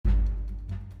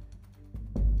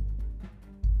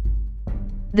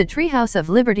The Treehouse of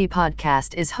Liberty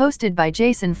podcast is hosted by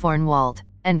Jason Fornwalt,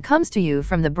 and comes to you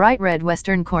from the bright red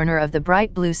western corner of the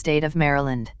bright blue state of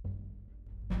Maryland.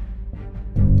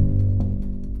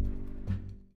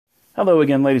 Hello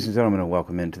again, ladies and gentlemen, and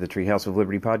welcome into the Treehouse of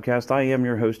Liberty podcast. I am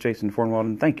your host, Jason Fornwalt,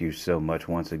 and thank you so much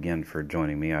once again for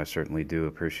joining me. I certainly do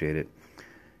appreciate it.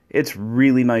 It's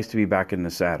really nice to be back in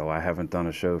the saddle. I haven't done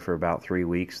a show for about 3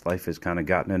 weeks. Life has kind of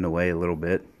gotten in the way a little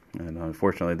bit, and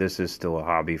unfortunately, this is still a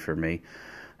hobby for me.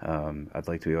 I'd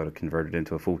like to be able to convert it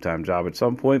into a full-time job at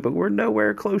some point, but we're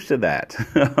nowhere close to that.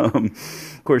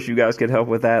 Of course, you guys can help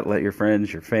with that. Let your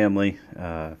friends, your family,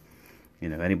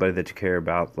 anybody that you care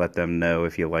about, let them know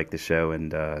if you like the show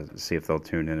and see if they'll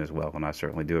tune in as well. And I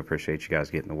certainly do appreciate you guys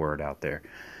getting the word out there.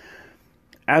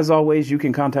 As always, you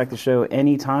can contact the show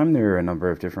anytime. There are a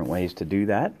number of different ways to do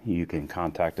that. You can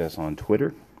contact us on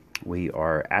Twitter. We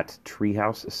are at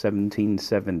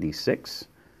Treehouse1776.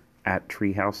 At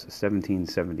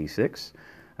Treehouse1776.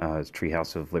 It's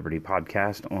Treehouse of Liberty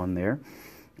podcast on there.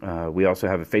 We also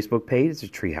have a Facebook page. It's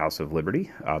Treehouse of Liberty,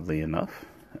 oddly enough.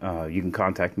 You can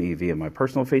contact me via my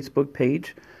personal Facebook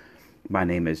page. My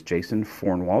name is Jason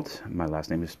Fornwalt. My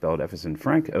last name is spelled F as in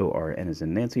Frank, O-R-N as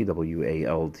in Nancy,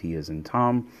 W-A-L-T as in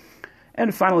Tom.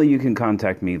 And finally, you can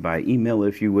contact me by email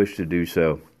if you wish to do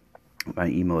so. My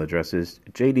email address is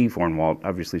jdfornwalt,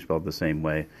 obviously spelled the same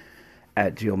way,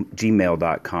 at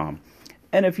gmail.com.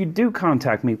 And if you do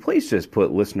contact me, please just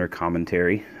put listener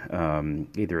commentary,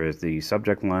 either as the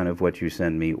subject line of what you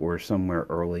send me or somewhere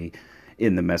early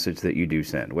in the message that you do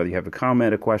send. Whether you have a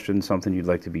comment, a question, something you'd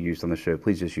like to be used on the show,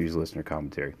 please just use listener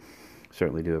commentary.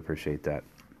 Certainly do appreciate that.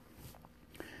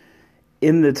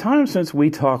 In the time since we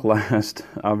talked last,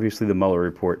 obviously the Mueller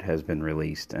report has been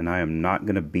released, and I am not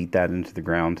going to beat that into the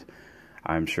ground.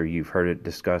 I'm sure you've heard it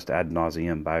discussed ad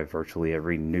nauseum by virtually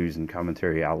every news and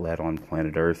commentary outlet on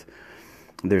planet Earth.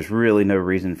 There's really no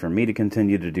reason for me to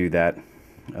continue to do that,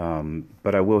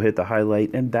 but I will hit the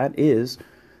highlight, and that is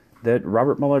that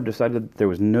Robert Mueller decided that there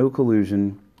was no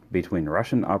collusion between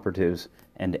Russian operatives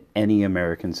and any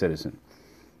American citizen.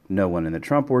 No one in the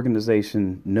Trump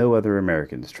organization, no other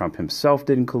Americans. Trump himself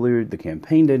didn't collude, the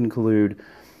campaign didn't collude.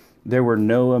 There were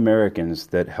no Americans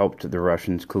that helped the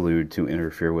Russians collude to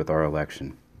interfere with our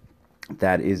election.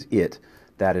 That is it.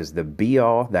 That is the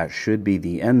be-all. That should be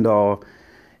the end-all.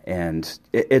 And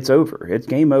it's over. It's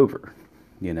game over.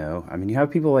 You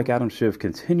have people like Adam Schiff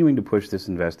continuing to push this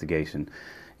investigation.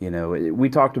 We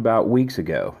talked about weeks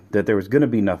ago that there was going to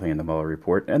be nothing in the Mueller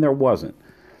report, and there wasn't.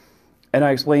 And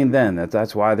I explained then that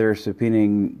that's why they're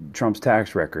subpoenaing Trump's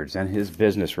tax records and his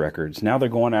business records. Now they're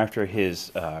going after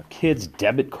his kids'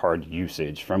 debit card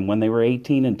usage from when they were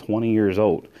 18 and 20 years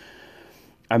old.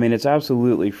 I mean, it's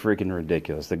absolutely freaking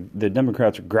ridiculous. The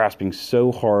Democrats are grasping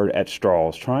so hard at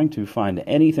straws, trying to find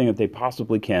anything that they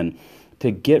possibly can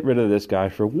to get rid of this guy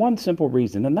for one simple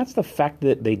reason, and that's the fact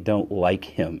that they don't like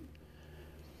him.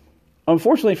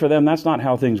 Unfortunately for them, that's not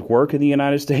how things work in the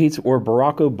United States, or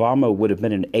Barack Obama would have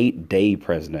been an 8-day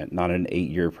president, not an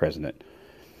 8-year president.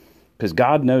 Because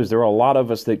God knows there are a lot of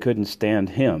us that couldn't stand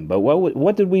him. But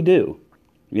what did we do?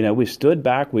 We stood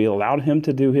back. We allowed him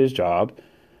to do his job.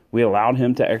 We allowed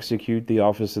him to execute the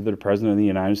office of the President of the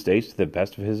United States to the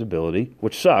best of his ability,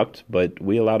 which sucked, but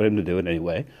we allowed him to do it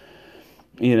anyway.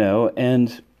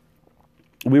 And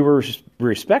we were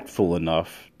respectful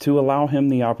enough to allow him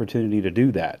the opportunity to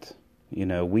do that.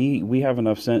 We have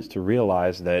enough sense to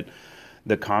realize that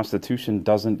the Constitution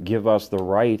doesn't give us the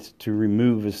right to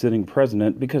remove a sitting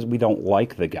president because we don't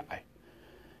like the guy.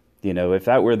 If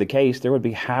that were the case, there would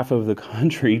be half of the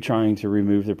country trying to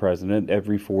remove the president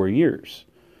every 4 years.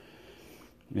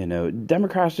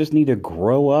 Democrats just need to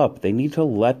grow up. They need to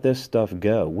let this stuff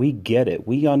go. We get it.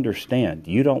 We understand.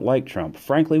 You don't like Trump.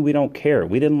 Frankly, we don't care.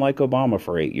 We didn't like Obama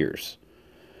for 8 years.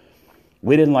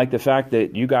 We didn't like the fact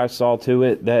that you guys saw to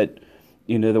it that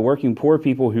the working poor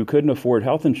people who couldn't afford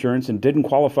health insurance and didn't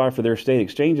qualify for their state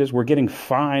exchanges were getting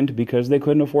fined because they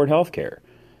couldn't afford health care.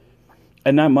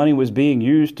 And that money was being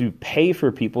used to pay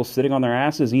for people sitting on their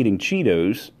asses eating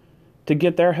Cheetos to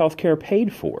get their health care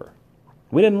paid for.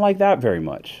 We didn't like that very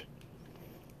much.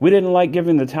 We didn't like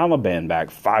giving the Taliban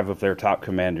back 5 of their top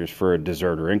commanders for a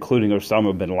deserter, including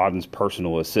Osama bin Laden's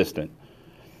personal assistant.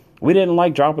 We didn't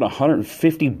like dropping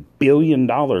 $150 billion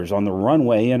on the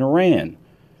runway in Iran,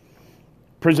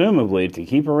 presumably to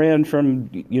keep Iran from,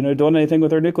 doing anything with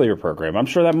their nuclear program. I'm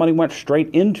sure that money went straight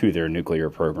into their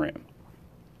nuclear program.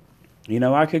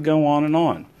 I could go on and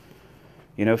on.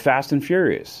 Fast and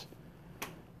Furious.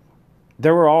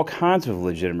 There were all kinds of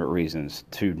legitimate reasons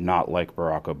to not like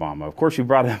Barack Obama. Of course, you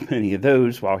brought up any of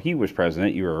those while he was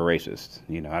president, you were a racist.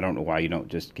 I don't know why you don't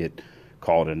just get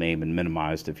called a name and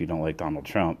minimized if you don't like Donald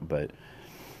Trump, but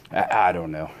I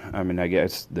don't know. I mean, I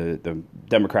guess the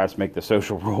Democrats make the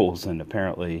social rules, and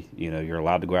apparently, you're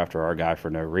allowed to go after our guy for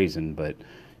no reason, but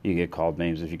you get called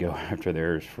names if you go after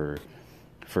theirs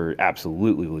for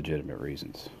absolutely legitimate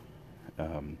reasons.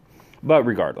 But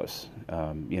regardless,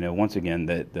 once again,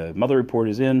 the Mueller report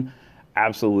is in.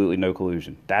 Absolutely no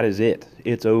collusion. That is it.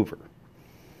 It's over.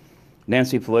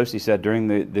 Nancy Pelosi said during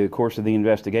the course of the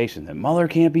investigation that Mueller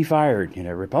can't be fired.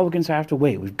 Republicans have to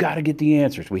wait. We've got to get the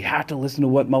answers. We have to listen to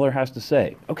what Mueller has to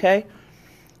say. Okay,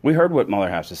 we heard what Mueller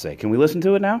has to say. Can we listen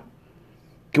to it now?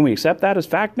 Can we accept that as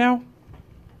fact now?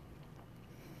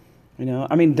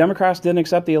 Democrats didn't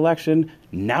accept the election.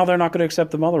 Now they're not going to accept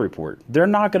the Mueller report. They're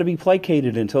not going to be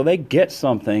placated until they get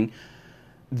something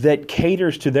that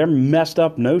caters to their messed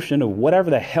up notion of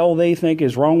whatever the hell they think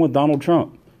is wrong with Donald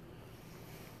Trump.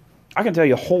 I can tell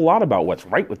you a whole lot about what's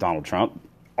right with Donald Trump.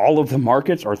 All of the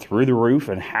markets are through the roof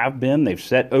and have been. They've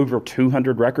set over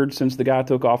 200 records since the guy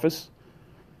took office.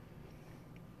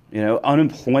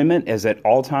 Unemployment is at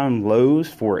all-time lows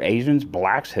for Asians,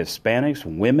 blacks, Hispanics,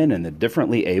 women, and the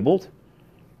differently abled.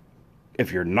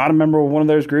 If you're not a member of one of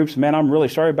those groups, man, I'm really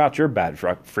sorry about your bad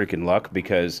freaking luck,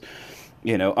 because,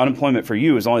 unemployment for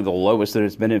you is only the lowest that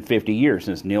it's been in 50 years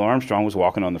since Neil Armstrong was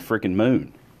walking on the freaking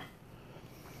moon.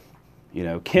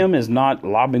 Kim is not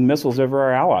lobbing missiles over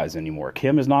our allies anymore.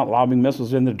 Kim is not lobbing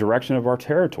missiles in the direction of our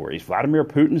territories. Vladimir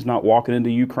Putin's not walking into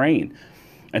Ukraine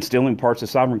and stealing parts of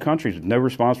sovereign countries with no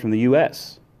response from the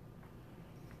U.S.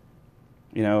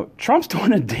 Trump's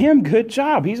doing a damn good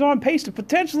job. He's on pace to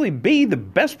potentially be the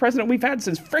best president we've had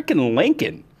since frickin'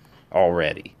 Lincoln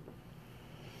already.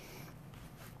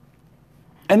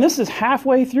 And this is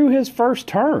halfway through his first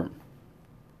term.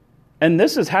 And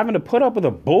this is having to put up with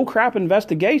a bullcrap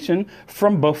investigation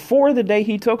from before the day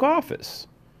he took office.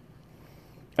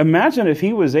 Imagine if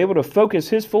he was able to focus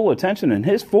his full attention and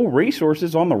his full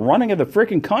resources on the running of the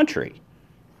freaking country.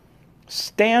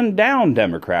 Stand down,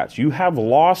 Democrats. You have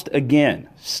lost again.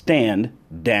 Stand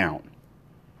down.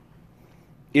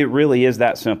 It really is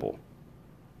that simple.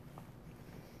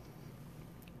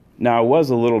 Now, I was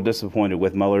a little disappointed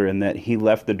with Mueller in that he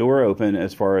left the door open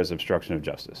as far as obstruction of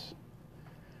justice.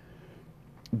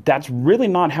 That's really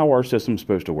not how our system's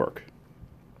supposed to work.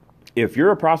 If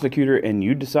you're a prosecutor and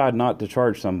you decide not to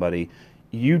charge somebody,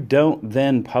 you don't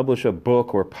then publish a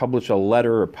book or publish a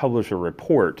letter or publish a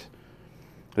report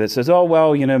that says, oh,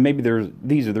 well, maybe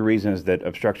these are the reasons that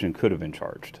obstruction could have been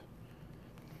charged.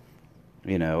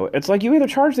 It's like you either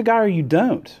charge the guy or you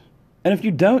don't. And if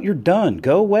you don't, you're done.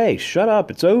 Go away. Shut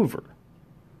up. It's over.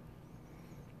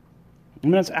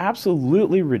 It's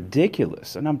absolutely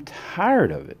ridiculous, and I'm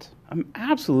tired of it. I'm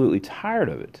absolutely tired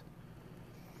of it.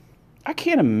 I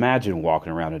can't imagine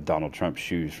walking around in Donald Trump's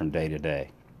shoes from day to day.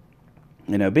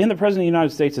 Being the president of the United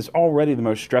States is already the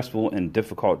most stressful and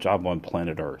difficult job on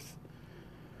planet Earth.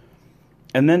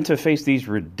 And then to face these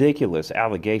ridiculous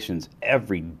allegations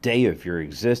every day of your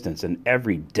existence and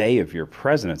every day of your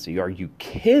presidency, are you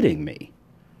kidding me?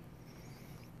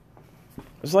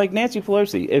 It's like Nancy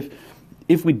Pelosi.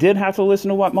 If we did have to listen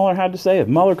to what Mueller had to say, if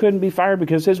Mueller couldn't be fired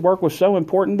because his work was so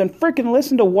important, then freaking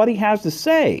listen to what he has to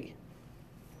say.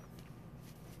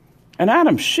 And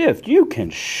Adam Schiff, you can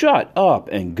shut up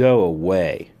and go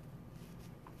away.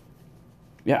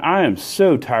 Yeah, I am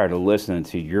so tired of listening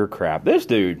to your crap. This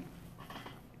dude,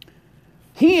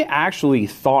 he actually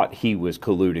thought he was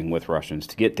colluding with Russians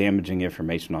to get damaging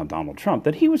information on Donald Trump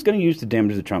that he was going to use to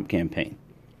damage the Trump campaign.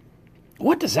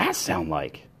 What does that sound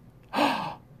like?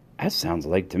 That sounds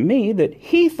like to me that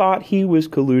he thought he was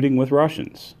colluding with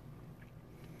Russians.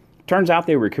 Turns out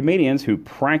they were comedians who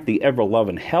pranked the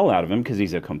ever-loving hell out of him because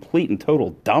he's a complete and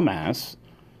total dumbass.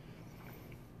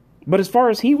 But as far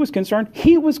as he was concerned,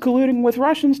 he was colluding with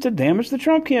Russians to damage the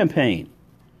Trump campaign.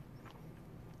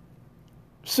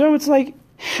 So it's like,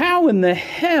 how in the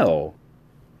hell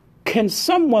can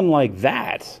someone like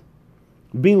that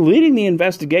be leading the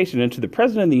investigation into the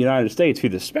President of the United States, who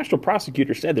the special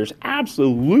prosecutor said there's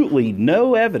absolutely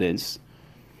no evidence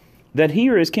that he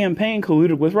or his campaign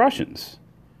colluded with Russians?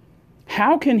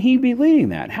 How can he be leading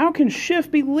that? How can Schiff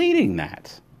be leading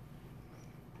that?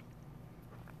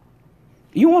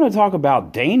 You want to talk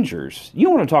about dangers? You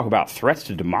want to talk about threats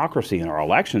to democracy and our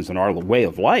elections and our way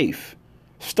of life?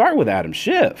 Start with Adam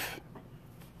Schiff.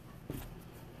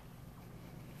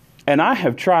 And I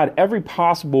have tried every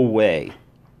possible way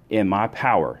in my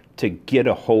power to get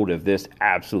a hold of this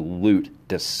absolute,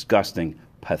 disgusting,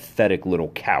 pathetic little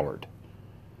coward.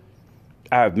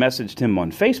 I have messaged him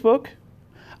on Facebook.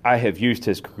 I have used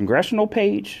his congressional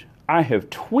page. I have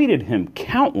tweeted him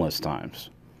countless times.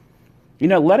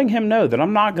 letting him know that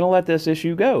I'm not going to let this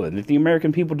issue go and that the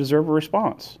American people deserve a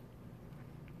response.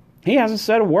 He hasn't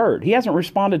said a word. He hasn't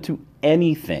responded to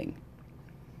anything.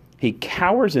 He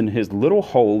cowers in his little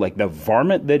hole like the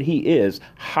varmint that he is,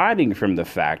 hiding from the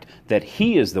fact that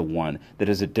he is the one that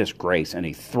is a disgrace and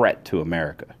a threat to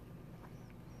America.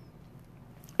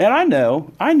 And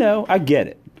I get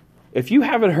it. If you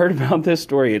haven't heard about this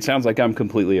story, it sounds like I'm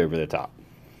completely over the top.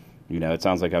 It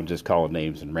sounds like I'm just calling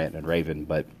names and ranting and raving,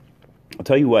 but I'll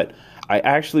tell you what, I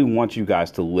actually want you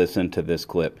guys to listen to this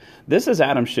clip. This is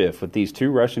Adam Schiff with these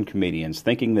two Russian comedians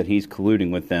thinking that he's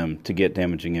colluding with them to get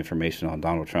damaging information on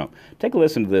Donald Trump. Take a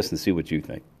listen to this and see what you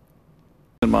think.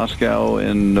 In Moscow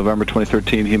in November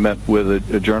 2013, he met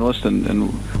with a journalist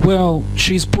and... Well,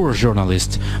 she's poor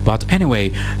journalist, but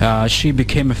anyway, she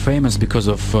became famous because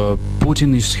of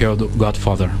Putin is her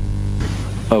godfather.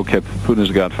 Okay, Putin is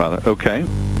the godfather. Okay.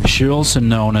 She also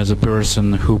known as a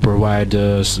person who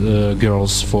provides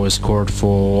girls for escort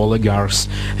for oligarchs,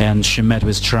 and she met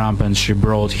with Trump and she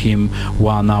brought him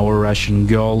our Russian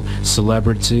girl,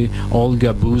 celebrity,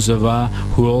 Olga Buzova,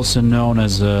 who also known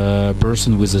as a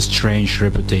person with a strange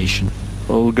reputation.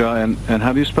 Olga, and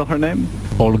how do you spell her name?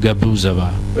 Olga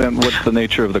Buzova. And what's the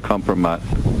nature of the compromise?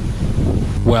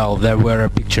 Well, there were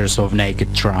pictures of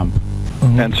naked Trump.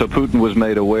 And so Putin was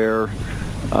made aware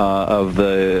of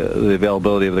the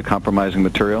availability of the compromising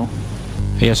material?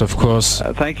 Yes, of course.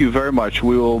 Thank you very much.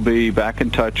 We will be back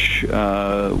in touch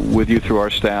with you through our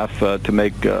staff to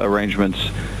make arrangements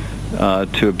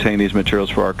to obtain these materials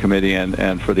for our committee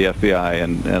and for the FBI,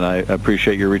 and I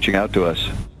appreciate you reaching out to us.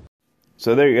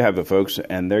 So there you have it, folks,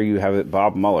 and there you have it,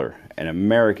 Bob Mueller, an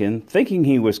American thinking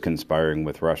he was conspiring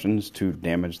with Russians to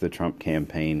damage the Trump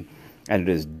campaign, and it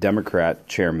is Democrat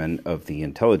chairman of the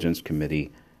Intelligence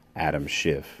Committee, Adam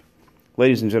Schiff.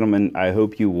 Ladies and gentlemen, I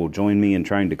hope you will join me in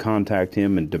trying to contact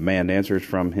him and demand answers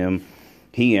from him.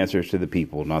 He answers to the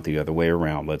people, not the other way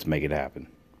around. Let's make it happen.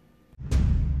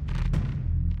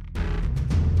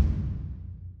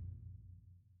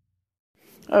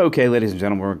 Okay, ladies and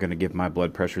gentlemen, we're going to give my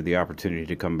blood pressure the opportunity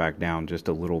to come back down just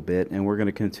a little bit, and we're going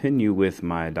to continue with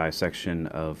my dissection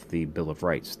of the Bill of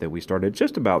Rights that we started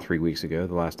just about 3 weeks ago,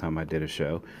 the last time I did a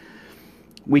show.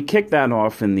 We kicked that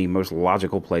off in the most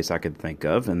logical place I could think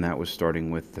of, and that was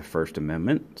starting with the First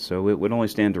Amendment. So it would only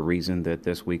stand to reason that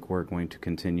this week we're going to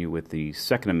continue with the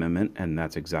Second Amendment, and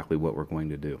that's exactly what we're going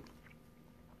to do.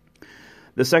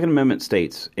 The Second Amendment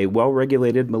states, a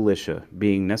well-regulated militia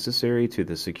being necessary to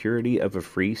the security of a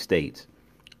free state,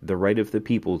 the right of the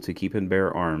people to keep and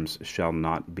bear arms shall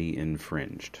not be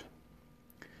infringed.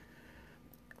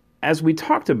 As we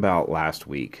talked about last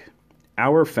week,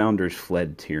 our founders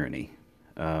fled tyranny.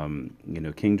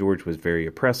 King George was very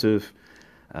oppressive.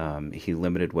 He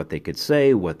limited what they could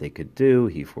say, what they could do.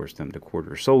 He forced them to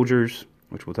quarter soldiers,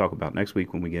 which we'll talk about next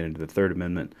week when we get into the Third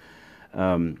Amendment.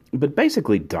 But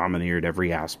basically domineered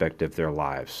every aspect of their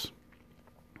lives.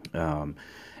 And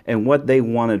what they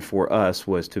wanted for us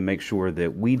was to make sure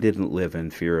that we didn't live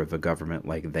in fear of a government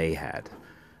like they had.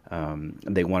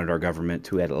 They wanted our government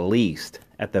to at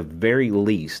the very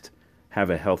least, have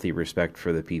a healthy respect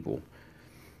for the people.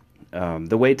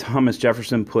 The way Thomas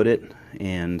Jefferson put it,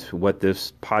 and what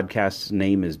this podcast's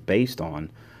name is based on,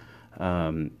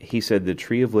 he said the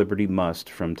tree of liberty must,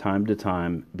 from time to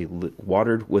time, be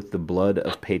watered with the blood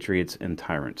of patriots and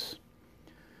tyrants.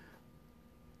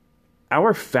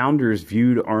 Our founders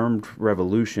viewed armed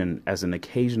revolution as an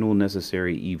occasional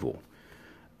necessary evil.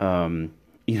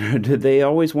 Did they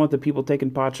always want the people taking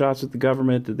pot shots at the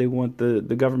government? Did they want the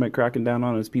government cracking down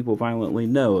on its people violently?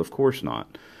 No, of course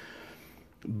not.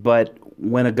 But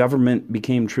when a government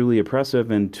became truly oppressive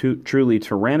and truly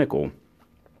tyrannical,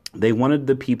 they wanted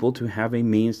the people to have a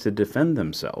means to defend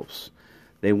themselves.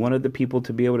 They wanted the people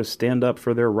to be able to stand up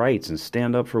for their rights and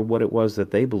stand up for what it was that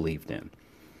they believed in.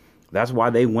 That's why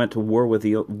they went to war with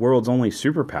the world's only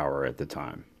superpower at the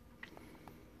time.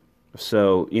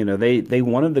 So, they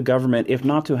wanted the government, if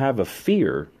not to have a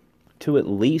fear, to at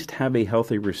least have a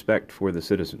healthy respect for the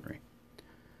citizenry.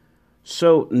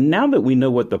 So now that we know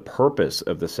what the purpose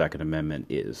of the Second Amendment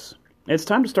is, it's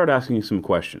time to start asking some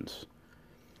questions.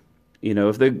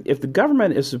 If the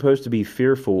government is supposed to be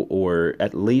fearful or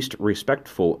at least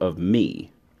respectful of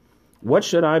me, what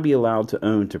should I be allowed to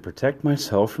own to protect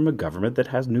myself from a government that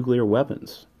has nuclear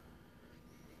weapons?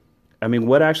 I mean,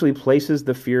 what actually places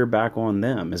the fear back on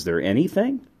them? Is there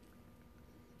anything?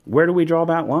 Where do we draw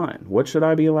that line? What should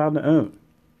I be allowed to own?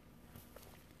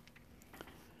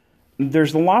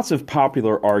 There's lots of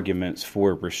popular arguments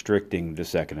for restricting the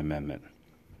Second Amendment.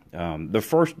 The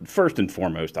first and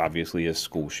foremost, obviously, is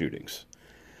school shootings.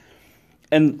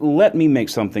 And let me make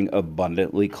something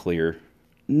abundantly clear.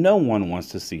 No one wants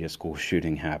to see a school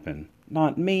shooting happen.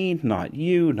 Not me, not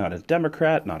you, not a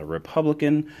Democrat, not a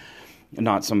Republican,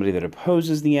 not somebody that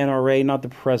opposes the NRA, not the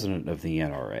president of the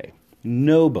NRA.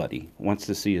 Nobody wants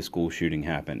to see a school shooting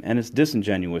happen. And it's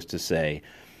disingenuous to say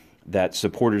that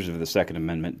supporters of the Second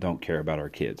Amendment don't care about our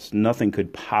kids. Nothing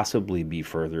could possibly be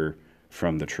further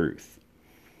from the truth.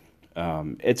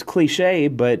 It's cliche,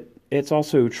 but it's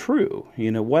also true.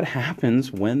 What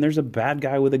happens when there's a bad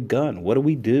guy with a gun? What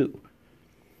do?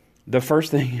 The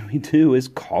first thing we do is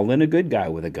call in a good guy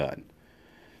with a gun.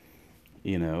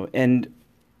 And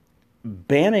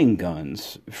banning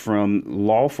guns from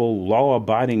lawful,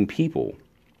 law-abiding people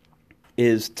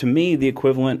is, to me, the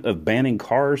equivalent of banning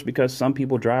cars because some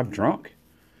people drive drunk.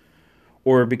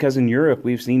 Or because in Europe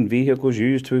we've seen vehicles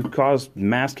used to cause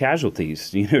mass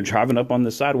casualties, driving up on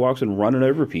the sidewalks and running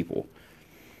over people.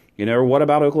 Or what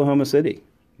about Oklahoma City?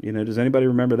 Does anybody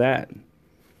remember that?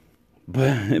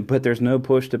 But there's no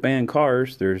push to ban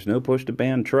cars. There's no push to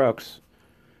ban trucks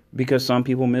because some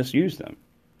people misuse them.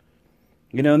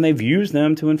 And they've used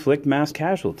them to inflict mass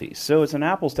casualties. So it's an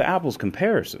apples to apples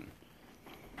comparison.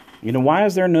 Why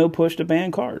is there no push to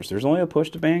ban cars? There's only a push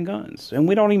to ban guns. And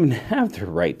we don't even have the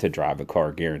right to drive a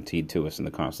car guaranteed to us in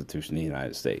the Constitution of the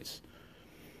United States.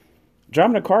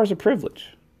 Driving a car is a privilege.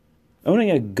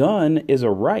 Owning a gun is a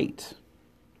right.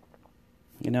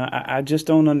 I just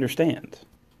don't understand.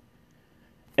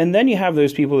 And then you have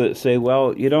those people that say,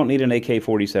 well, you don't need an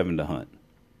AK-47 to hunt.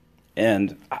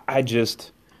 And I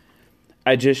just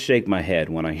shake my head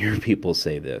when I hear people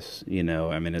say this.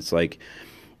 It's like,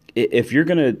 if you're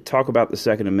going to talk about the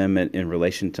Second Amendment in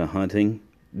relation to hunting,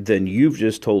 then you've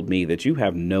just told me that you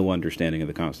have no understanding of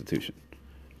the Constitution.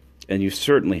 And you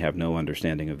certainly have no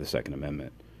understanding of the Second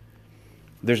Amendment.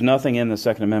 There's nothing in the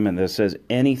Second Amendment that says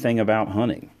anything about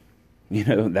hunting.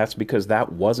 That's because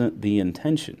that wasn't the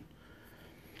intention.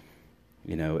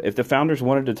 If the founders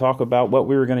wanted to talk about what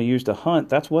we were going to use to hunt,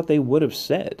 that's what they would have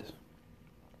said.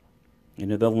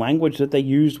 The language that they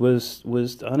used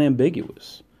was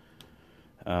unambiguous.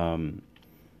 And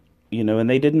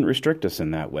they didn't restrict us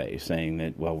in that way, saying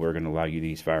that, well, we're going to allow you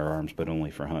these firearms, but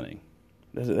only for hunting.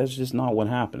 That's just not what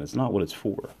happened. It's not what it's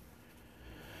for.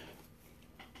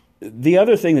 The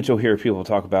other thing that you'll hear people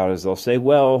talk about is they'll say,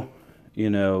 well,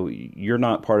 you're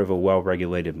not part of a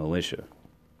well-regulated militia.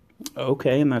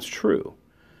 Okay, and that's true.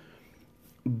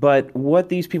 But what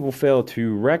these people fail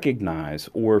to recognize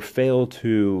or fail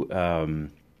to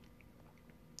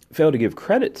give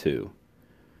credit to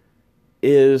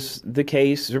is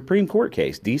the Supreme Court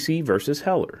case, D.C. versus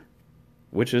Heller,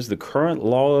 which is the current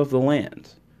law of the land.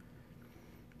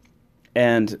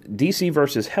 And D.C.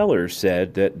 versus Heller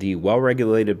said that the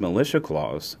well-regulated militia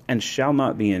clause and shall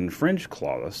not be infringed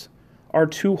clause are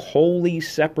two wholly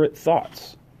separate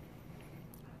thoughts.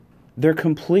 They're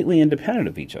completely independent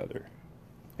of each other.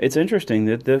 It's interesting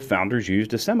that the founders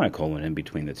used a semicolon in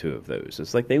between the two of those.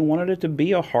 It's like they wanted it to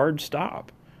be a hard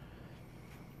stop.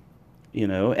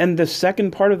 And the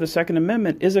second part of the Second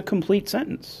Amendment is a complete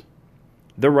sentence.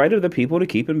 The right of the people to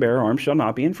keep and bear arms shall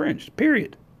not be infringed,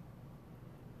 period.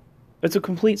 It's a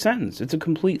complete sentence. It's a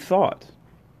complete thought.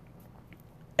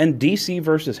 And D.C.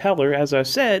 versus Heller, as I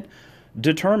said,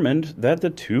 determined that the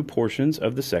two portions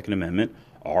of the Second Amendment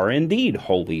are indeed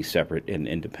wholly separate and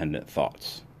independent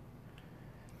thoughts.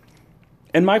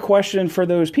 And my question for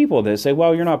those people that say,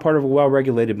 well, you're not part of a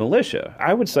well-regulated militia,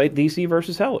 I would cite D.C.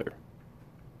 versus Heller.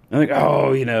 I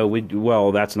think,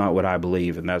 well, that's not what I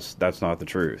believe, and that's not the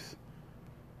truth.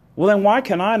 Well, then why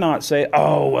can I not say,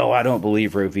 oh, well, I don't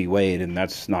believe Roe v. Wade, and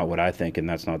that's not what I think, and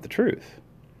that's not the truth?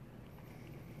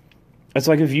 It's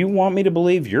like, if you want me to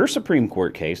believe your Supreme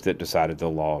Court case that decided the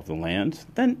law of the land,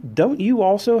 then don't you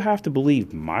also have to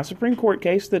believe my Supreme Court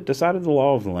case that decided the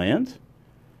law of the land?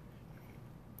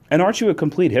 And aren't you a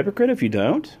complete hypocrite if you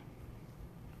don't?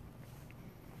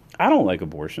 I don't like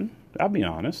abortion, I'll be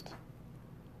honest.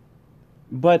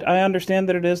 But I understand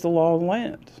that it is the law of the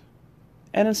land.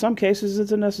 And in some cases,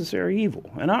 it's a necessary evil.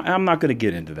 And I'm not going to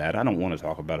get into that. I don't want to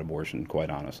talk about abortion, quite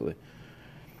honestly.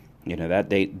 That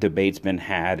debate's been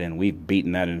had, and we've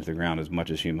beaten that into the ground as much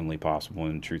as humanly possible,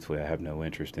 and truthfully, I have no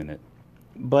interest in it.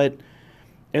 But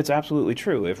it's absolutely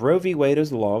true. If Roe v. Wade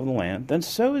is the law of the land, then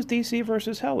so is D.C.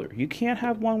 versus Heller. You can't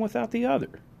have one without the other.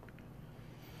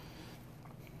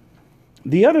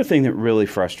 The other thing that really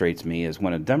frustrates me is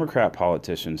when a Democrat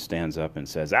politician stands up and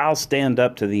says, I'll stand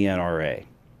up to the NRA.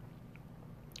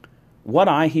 What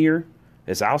I hear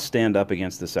is, I'll stand up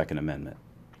against the Second Amendment.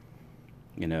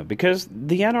 Because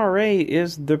the NRA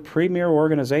is the premier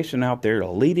organization out there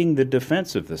leading the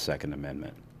defense of the Second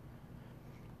Amendment.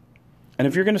 And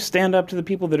if you're going to stand up to the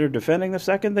people that are defending the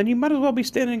Second, then you might as well be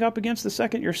standing up against the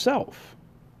Second yourself.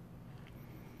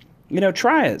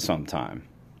 Try it sometime.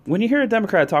 When you hear a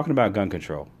Democrat talking about gun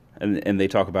control and they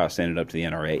talk about standing up to the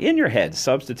NRA, in your head,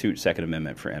 substitute Second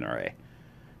Amendment for NRA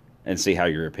and see how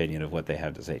your opinion of what they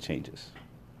have to say changes.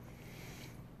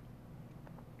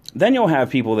 Then you'll have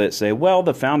people that say, well,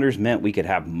 the founders meant we could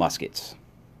have muskets.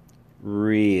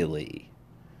 Really?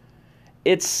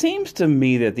 It seems to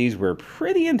me that these were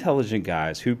pretty intelligent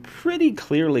guys who pretty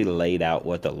clearly laid out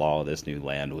what the law of this new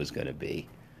land was going to be.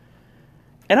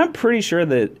 And I'm pretty sure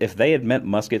that if they had meant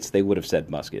muskets, they would have said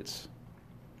muskets.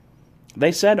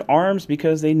 They said arms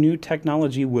because they knew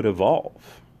technology would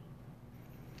evolve.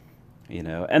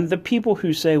 And the people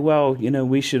who say, well,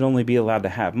 we should only be allowed to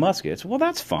have muskets, well,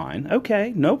 that's fine.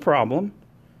 Okay, no problem.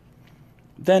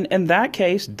 Then in that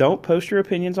case, don't post your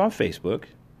opinions on Facebook.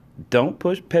 Don't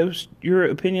post your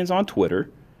opinions on Twitter.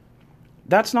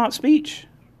 That's not speech,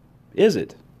 is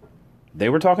it? They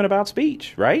were talking about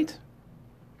speech, right?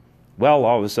 Well,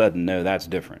 all of a sudden, no, that's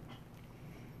different.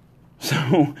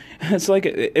 So it's like,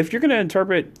 if you're going to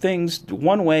interpret things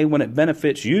one way when it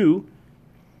benefits you,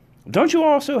 don't you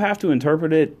also have to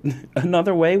interpret it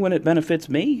another way when it benefits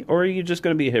me? Or are you just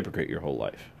going to be a hypocrite your whole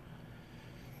life?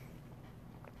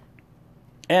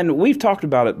 And we've talked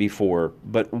about it before,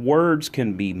 but words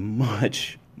can be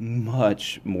much,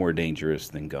 much more dangerous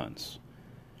than guns.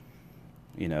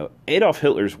 Adolf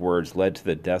Hitler's words led to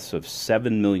the deaths of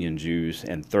 7 million Jews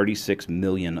and 36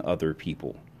 million other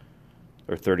people.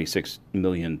 Or 36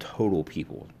 million total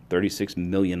people. 36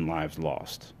 million lives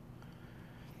lost.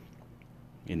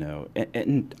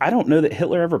 And I don't know that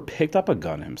Hitler ever picked up a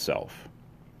gun himself.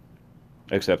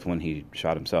 Except when he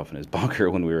shot himself in his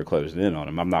bunker when we were closing in on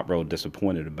him. I'm not real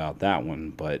disappointed about that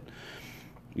one. But,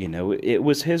 it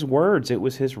was his words. It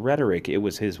was his rhetoric. It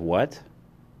was his what?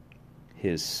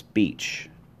 His speech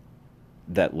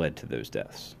that led to those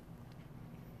deaths.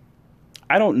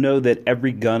 I don't know that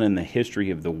every gun in the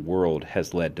history of the world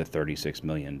has led to 36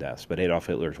 million deaths. But Adolf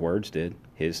Hitler's words did.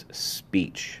 His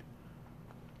speech.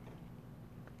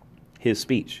 His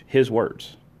speech. His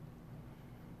words.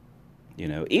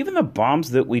 Even the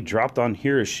bombs that we dropped on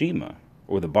Hiroshima,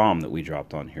 or the bomb that we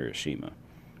dropped on Hiroshima,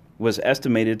 was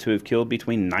estimated to have killed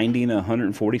between 90 and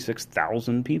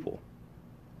 146,000 people.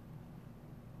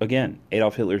 Again,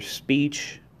 Adolf Hitler's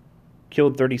speech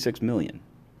killed 36 million.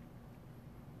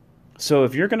 So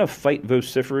if you're going to fight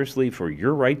vociferously for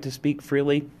your right to speak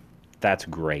freely, that's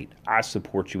great. I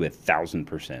support you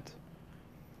 1,000%.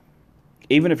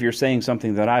 Even if you're saying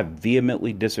something that I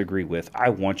vehemently disagree with, I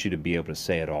want you to be able to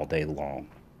say it all day long.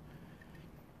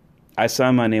 I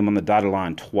signed my name on the dotted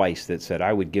line twice that said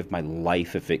I would give my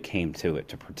life if it came to it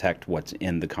to protect what's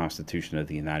in the Constitution of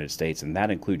the United States, and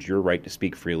that includes your right to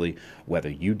speak freely, whether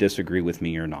you disagree with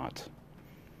me or not.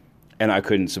 And I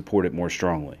couldn't support it more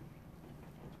strongly.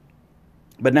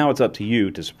 But now it's up to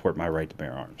you to support my right to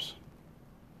bear arms.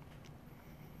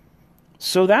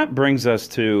 So that brings us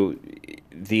to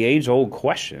the age-old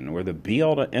question, or the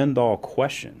be-all to end-all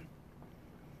question.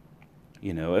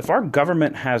 If our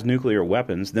government has nuclear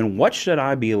weapons, then what should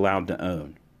I be allowed to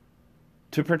own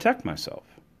to protect myself?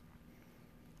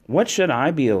 What should I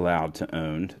be allowed to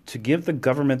own to give the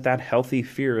government that healthy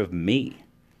fear of me?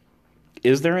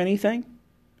 Is there anything?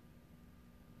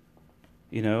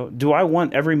 Do I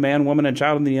want every man, woman, and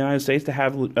child in the United States to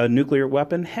have a nuclear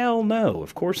weapon? Hell no,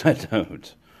 of course I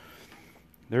don't.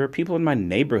 There are people in my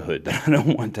neighborhood that I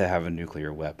don't want to have a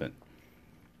nuclear weapon.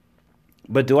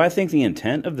 But do I think the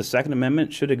intent of the Second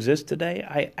Amendment should exist today?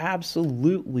 I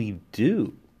absolutely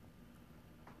do.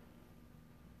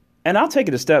 And I'll take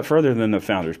it a step further than the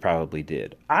founders probably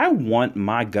did. I want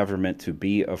my government to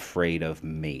be afraid of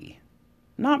me.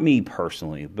 Not me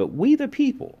personally, but we the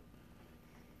people.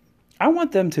 I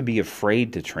want them to be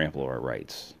afraid to trample our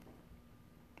rights.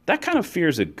 That kind of fear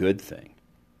is a good thing.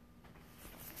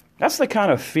 That's the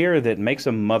kind of fear that makes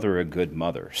a mother a good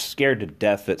mother, scared to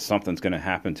death that something's going to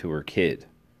happen to her kid.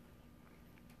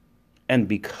 And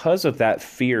because of that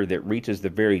fear that reaches the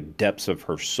very depths of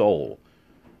her soul,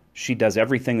 she does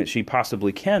everything that she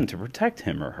possibly can to protect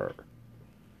him or her.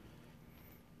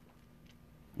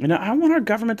 I want our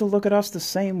government to look at us the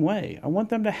same way. I want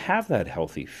them to have that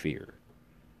healthy fear.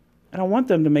 And I want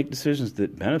them to make decisions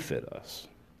that benefit us.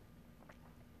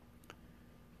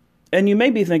 And you may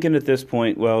be thinking at this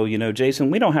point, well,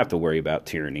 Jason, we don't have to worry about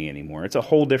tyranny anymore. It's a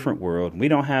whole different world. We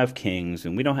don't have kings,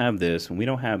 and we don't have this, and we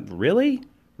don't have... Really?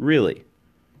 Really?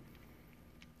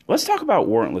 Let's talk about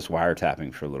warrantless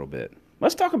wiretapping for a little bit.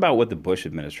 Let's talk about what the Bush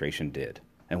administration did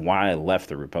and why I left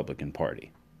the Republican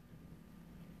Party.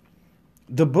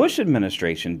 The Bush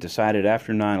administration decided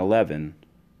after 9/11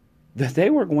 that they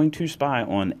were going to spy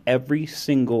on every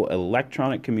single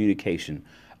electronic communication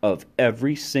of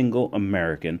every single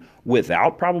American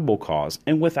without probable cause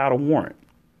and without a warrant.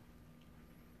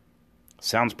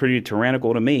 Sounds pretty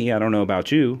tyrannical to me. I don't know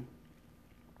about you.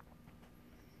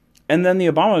 And then the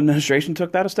Obama administration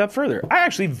took that a step further. I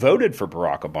actually voted for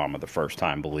Barack Obama the first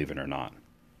time, believe it or not.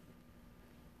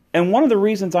 And one of the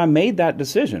reasons I made that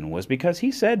decision was because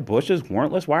he said Bush's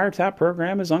warrantless wiretap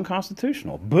program is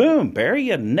unconstitutional. Boom, Barry,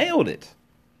 you nailed it.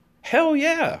 Hell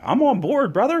yeah, I'm on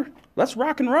board, brother. Let's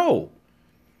rock and roll.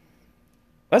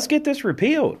 Let's get this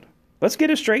repealed. Let's get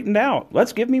it straightened out.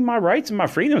 Let's give me my rights and my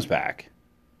freedoms back.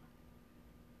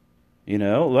 You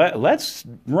know, let's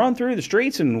run through the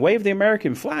streets and wave the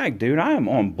American flag, dude. I am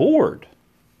on board.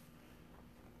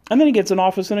 And then he gets in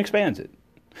office and expands it.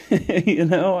 You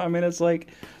know, I mean, it's like,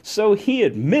 so he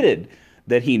admitted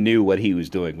that he knew what he was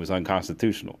doing was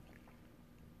unconstitutional.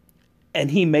 And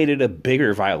he made it a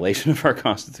bigger violation of our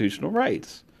constitutional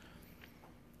rights.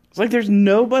 It's like there's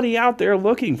nobody out there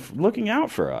looking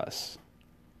out for us.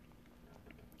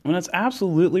 And it's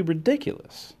absolutely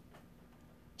ridiculous.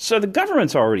 So the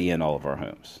government's already in all of our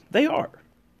homes. They are.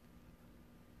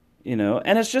 You know,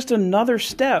 and it's just another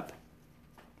step,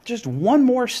 just one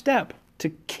more step to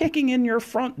kicking in your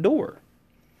front door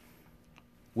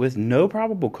with no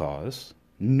probable cause,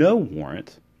 no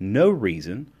warrant, no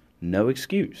reason, no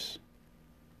excuse.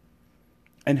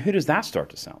 And who does that start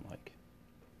to sound like?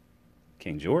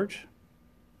 King George?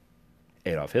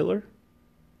 Adolf Hitler?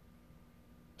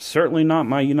 Certainly not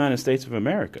my United States of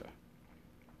America.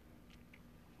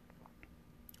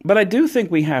 But I do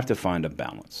think we have to find a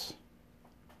balance.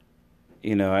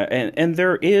 You know, and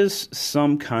there is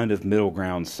some kind of middle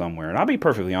ground somewhere. And I'll be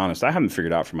perfectly honest, I haven't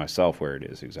figured out for myself where it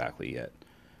is exactly yet.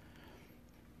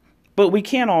 But we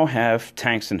can't all have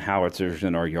tanks and howitzers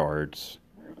in our yards.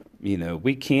 You know,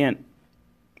 we can't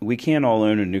all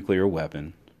own a nuclear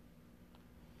weapon.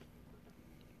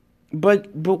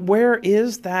 But where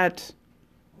is that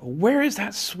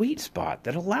sweet spot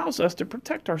that allows us to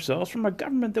protect ourselves from a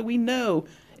government that we know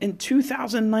in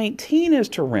 2019 is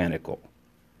tyrannical?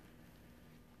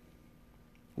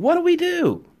 What do we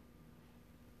do?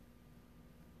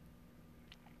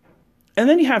 And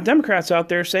then you have Democrats out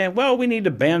there saying, well, we need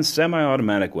to ban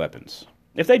semi-automatic weapons.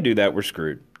 If they do that, we're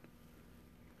screwed.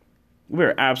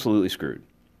 We're absolutely screwed.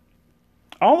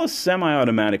 All a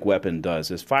semi-automatic weapon does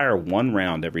is fire one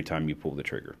round every time you pull the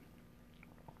trigger.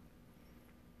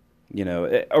 You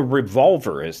know, a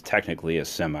revolver is technically a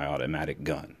semi-automatic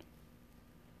gun.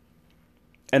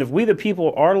 And if we the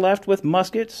people are left with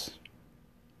muskets,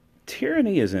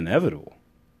 tyranny is inevitable.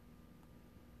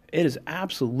 It is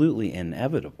absolutely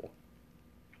inevitable.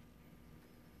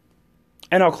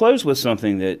 And I'll close with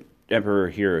something that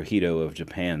Emperor Hirohito of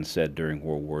Japan said during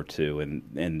World War II,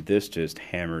 and this just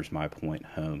hammers my point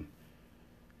home.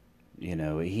 You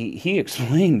know, he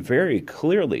explained very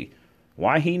clearly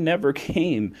why he never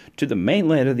came to the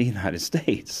mainland of the United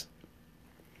States.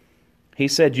 He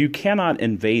said, you cannot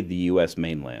invade the U.S.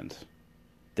 mainland.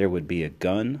 There would be a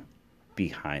gun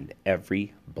behind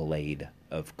every blade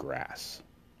of grass.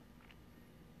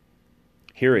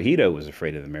 Hirohito was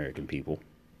afraid of the American people.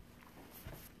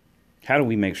 How do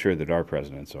we make sure that our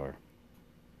presidents are?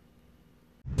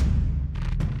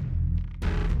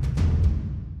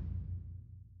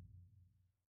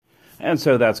 And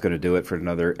so that's going to do it for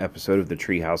another episode of the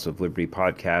Treehouse of Liberty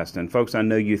podcast. And folks, I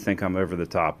know you think I'm over the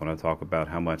top when I talk about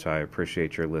how much I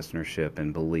appreciate your listenership.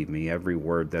 And believe me, every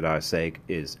word that I say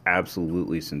is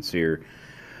absolutely sincere.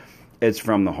 It's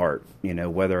from the heart. You know,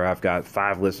 whether I've got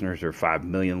 5 listeners or 5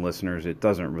 million listeners, it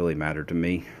doesn't really matter to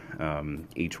me.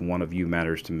 Each one of you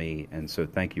matters to me. And so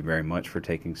thank you very much for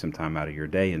taking some time out of your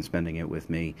day and spending it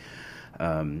with me.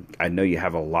 I know you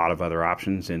have a lot of other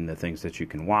options in the things that you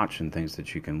can watch and things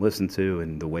that you can listen to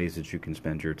and the ways that you can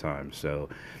spend your time. So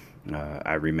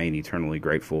I remain eternally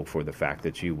grateful for the fact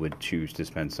that you would choose to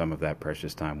spend some of that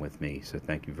precious time with me. So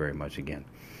thank you very much again.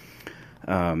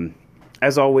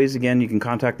 As always, again, you can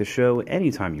contact the show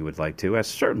anytime you would like to. I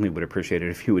certainly would appreciate it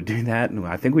if you would do that. And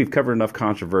I think we've covered enough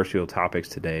controversial topics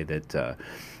today that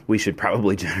we should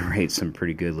probably generate some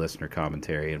pretty good listener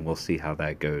commentary, and we'll see how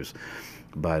that goes.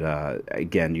 But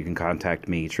again, you can contact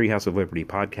me, Treehouse of Liberty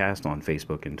Podcast, on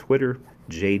Facebook and Twitter,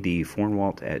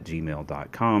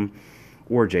 jdfornwalt@gmail.com,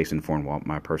 or Jason Fornwalt,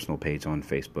 my personal page on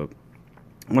Facebook.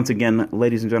 Once again,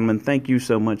 ladies and gentlemen, thank you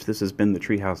so much. This has been the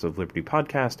Treehouse of Liberty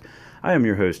Podcast. I am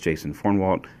your host, Jason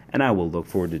Fornwalt, and I will look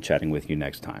forward to chatting with you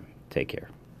next time. Take care.